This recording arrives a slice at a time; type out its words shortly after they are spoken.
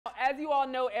as you all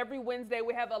know, every Wednesday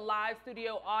we have a live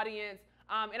studio audience.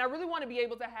 And I really want to be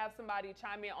able to have somebody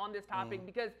chime in on this topic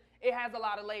because it has a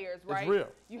lot of layers, right? It's real.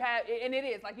 You have, and it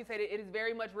is, like you said, it is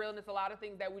very much real, and it's a lot of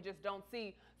things that we just don't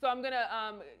see. So I'm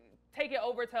gonna take it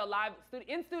over to a live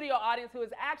in-studio audience who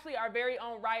is actually our very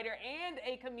own writer and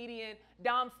a comedian,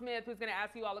 Dom Smith, who's gonna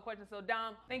ask you all the questions. So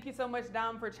Dom, thank you so much,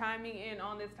 Dom, for chiming in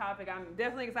on this topic. I'm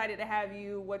definitely excited to have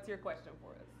you. What's your question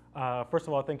for us? First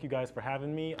of all, thank you guys for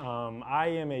having me. I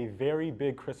am a very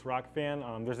big Chris Rock fan.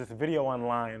 There's this video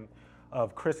online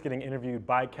of Chris getting interviewed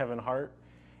by Kevin Hart.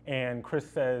 And Chris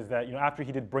says that, after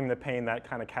he did Bring the Pain, that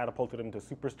kind of catapulted him to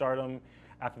superstardom.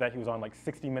 After that, he was on like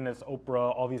 60 Minutes,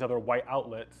 Oprah, all these other white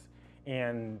outlets.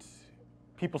 And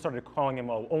people started calling him,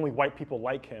 oh, only white people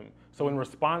like him. So in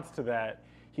response to that,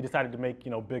 he decided to make,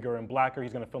 Bigger and Blacker.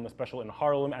 He's gonna film a special in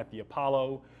Harlem at the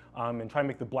Apollo and try to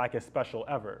make the blackest special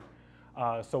ever.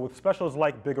 So with specials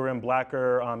like Bigger and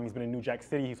Blacker, he's been in New Jack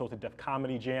City, he's hosted Def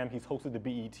Comedy Jam, he's hosted the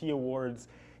BET Awards.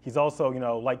 He's also,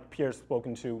 like Pierre's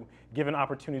spoken to, given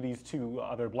opportunities to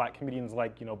other black comedians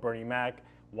like, Bernie Mac,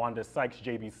 Wanda Sykes,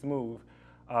 JB Smoove.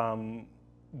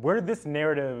 Where did this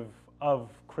narrative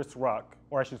of Chris Rock,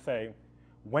 or I should say,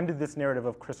 when did this narrative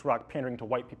of Chris Rock pandering to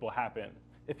white people happen,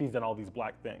 if he's done all these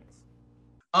black things?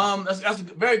 That's a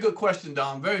very good question,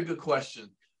 Dom, very good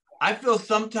question. I feel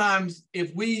sometimes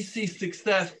if we see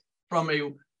success from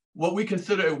what we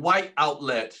consider a white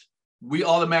outlet, we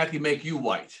automatically make you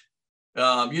white.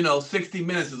 60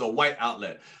 Minutes is a white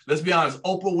outlet. Let's be honest,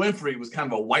 Oprah Winfrey was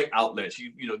kind of a white outlet.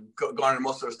 She, garnered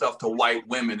most of her stuff to white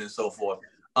women and so forth.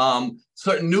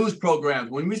 Certain news programs,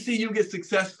 when we see you get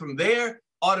success from there,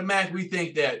 automatically we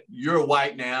think that you're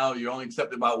white now, you're only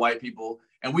accepted by white people,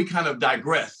 and we kind of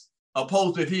digress.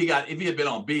 Opposed to if he had been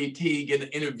on BET getting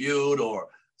interviewed or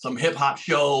some hip hop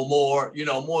show, more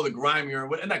the grimier,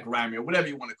 not grimier, whatever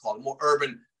you want to call it, more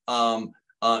urban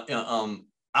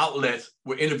outlets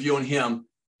were interviewing him,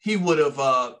 he would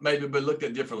have maybe been looked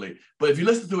at differently. But if you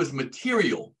listen to his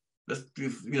material, he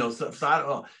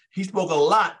spoke a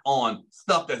lot on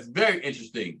stuff that's very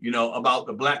interesting, about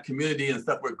the black community and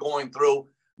stuff we're going through.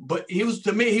 But he was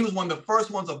one of the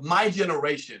first ones of my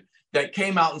generation that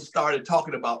came out and started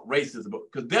talking about racism.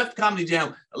 Because Def Comedy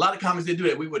Jam, a lot of comedians didn't do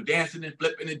that. We were dancing and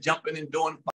flipping and jumping and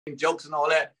doing fucking jokes and all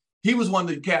that. He was one of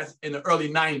the cats in the early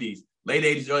 90s, late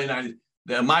 80s, early 90s,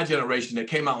 my generation that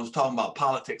came out and was talking about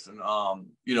politics and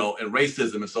and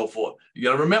racism and so forth. You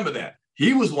got to remember that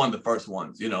he was one of the first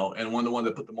ones, and one of the ones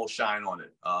that put the most shine on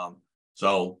it.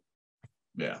 So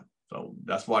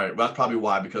that's probably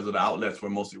why, because of the outlets were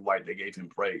mostly white, they gave him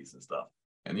praise and stuff.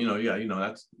 And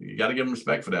that's, you got to give him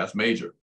respect for that. That's major.